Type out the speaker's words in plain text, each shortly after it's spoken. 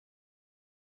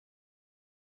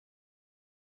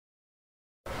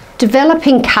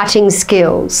Developing cutting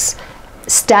skills,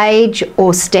 stage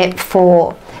or step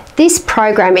 4. This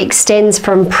program extends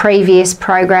from previous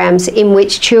programs in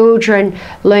which children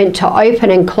learnt to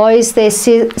open and close their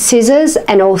scissors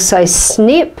and also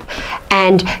snip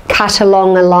and cut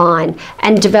along a line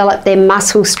and develop their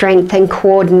muscle strength and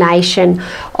coordination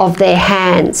of their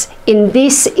hands.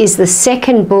 This is the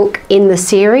second book in the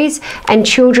series, and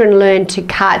children learn to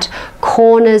cut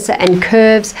corners and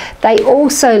curves. They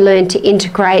also learn to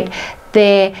integrate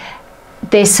their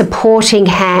supporting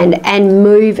hand and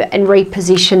move and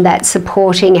reposition that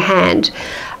supporting hand.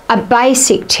 A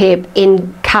basic tip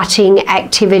in cutting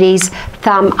activities: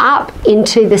 thumb up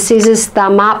into the scissors,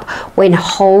 thumb up when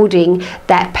holding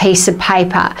that piece of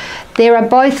paper. There are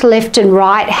both left and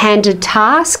right-handed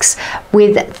tasks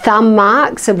with thumb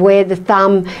marks of where the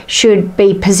thumb should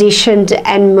be positioned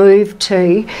and moved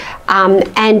to.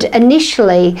 And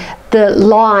initially the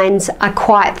lines are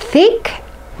quite thick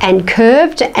and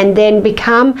curved and then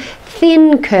become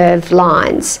thin curved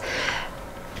lines.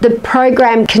 The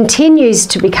program continues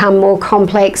to become more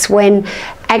complex when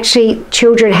actually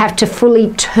children have to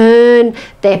fully turn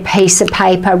their piece of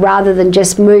paper rather than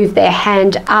just move their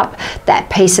hand up that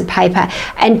piece of paper,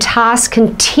 and tasks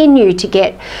continue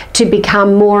to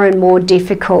become more and more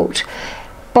difficult,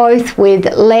 both with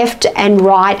left and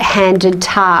right-handed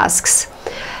tasks.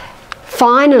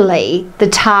 Finally, the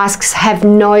tasks have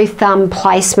no thumb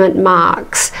placement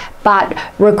marks, but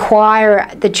require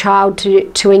the child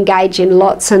to engage in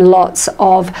lots and lots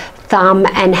of thumb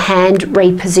and hand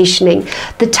repositioning.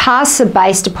 The tasks are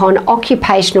based upon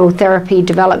occupational therapy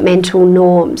developmental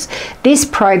norms. This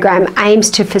program aims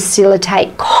to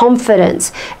facilitate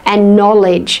confidence and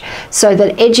knowledge so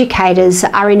that educators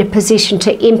are in a position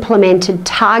to implement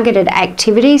targeted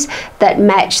activities that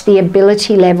match the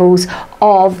ability levels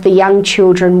of the young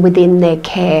children within their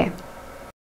care.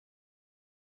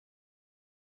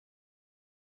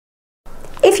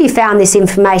 If you found this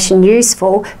information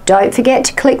useful, don't forget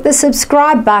to click the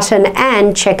subscribe button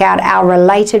and check out our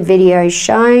related videos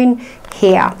shown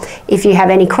here. If you have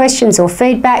any questions or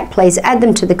feedback, please add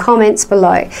them to the comments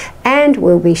below and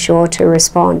we'll be sure to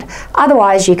respond.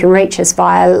 Otherwise, you can reach us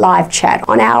via live chat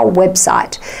on our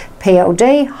website,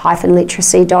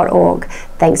 pld-literacy.org.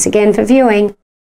 Thanks again for viewing.